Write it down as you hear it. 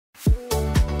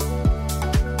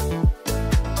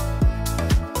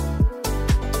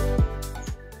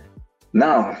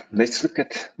Now, let's look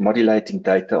at modulating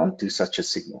data onto such a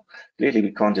signal. Clearly,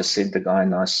 we can't just send the guy a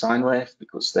nice sine wave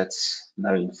because that's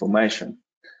no information.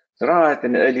 So right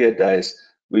in the earlier days,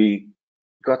 we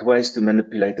got ways to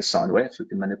manipulate the sine wave. We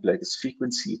can manipulate its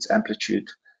frequency, its amplitude,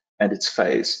 and its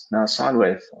phase. Now, a sine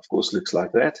wave, of course, looks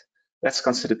like that. That's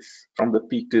considered from the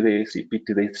peak to the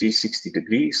 360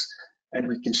 degrees, and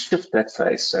we can shift that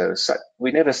phase. So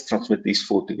we never transmit these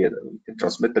four together. We can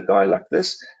transmit the guy like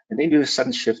this, and then do a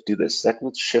sudden shift to this. That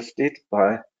would shift it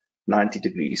by 90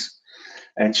 degrees.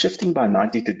 And shifting by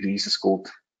 90 degrees is called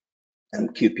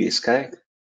QPSK,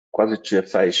 quadrature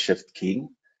phase shift keying.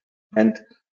 And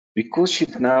because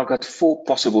you've now got four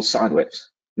possible sine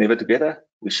waves, never together,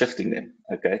 we're shifting them,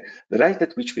 okay? The rate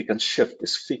at which we can shift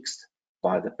is fixed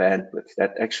by the bandwidth,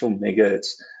 that actual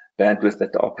megahertz bandwidth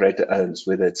that the operator owns,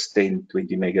 whether it's 10,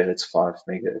 20 megahertz, 5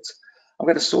 megahertz. I'm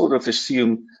going to sort of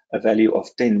assume a value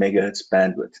of 10 megahertz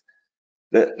bandwidth.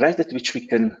 The rate at which we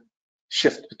can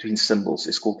shift between symbols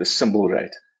is called the symbol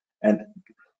rate. And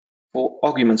for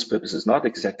arguments purposes, not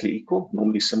exactly equal.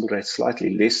 Normally, symbol rate is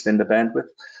slightly less than the bandwidth.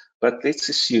 But let's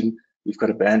assume we've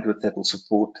got a bandwidth that will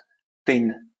support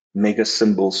 10 mega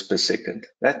symbols per second.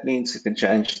 That means it can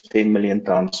change 10 million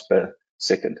times per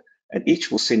second. And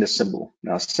each will send a symbol.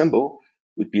 Now, a symbol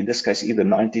would be, in this case, either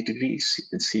 90 degrees. You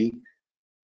can see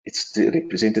it's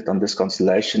represented on this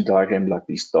constellation diagram like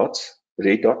these dots. The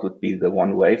red dot would be the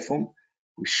one waveform.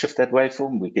 We shift that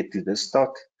waveform, we get to this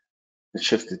dot, and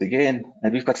shift it again,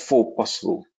 and we've got four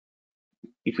possible.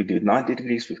 If we do 90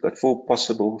 degrees, we've got four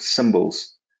possible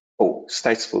symbols or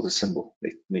states for the symbol.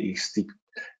 Let me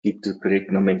keep the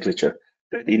correct nomenclature.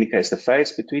 That indicates the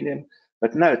phase between them.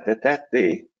 But note that that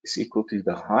there is equal to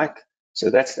the height.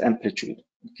 So that's the amplitude.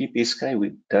 In QPSK,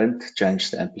 we don't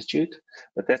change the amplitude,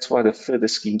 but that's why the further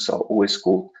schemes are always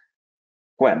called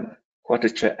QAM,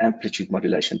 quadrature amplitude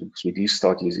modulation, because we do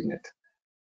start using it.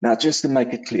 Now, just to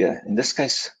make it clear, in this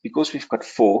case, because we've got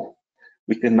four,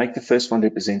 we can make the first one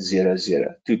represent 0,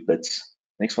 0, 2 bits.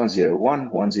 Next one, 0, 1,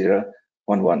 1, 0,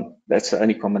 1, 1. That's the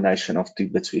only combination of 2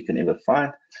 bits we can ever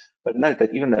find. But note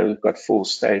that even though we've got 4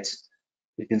 states,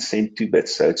 we can send 2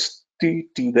 bits. So it's 2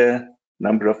 to the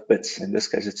number of bits. In this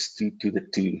case, it's 2 to the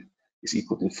 2 is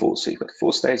equal to 4. So you've got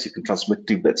 4 states, you can transmit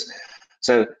 2 bits.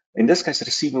 So in this case, the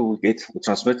receiver will get, the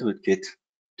transmitter would get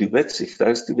 2 bits. If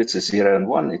those 2 bits are 0 and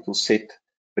 1, it will set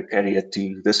the carrier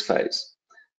to this phase.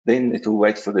 Then it will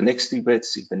wait for the next 2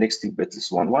 bits. If the next 2 bits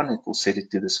is 1, 1, it will set it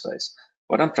to this phase.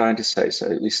 What I'm trying to say, so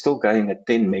we're still going at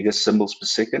 10 mega symbols per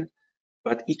second,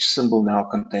 but each symbol now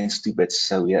contains 2 bits.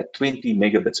 So we have 20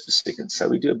 megabits per second. So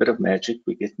we do a bit of magic.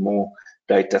 We get more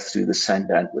data through the same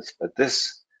bandwidth. But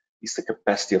this is the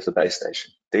capacity of the base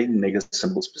station, 10 mega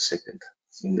symbols per second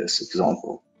in this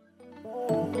example.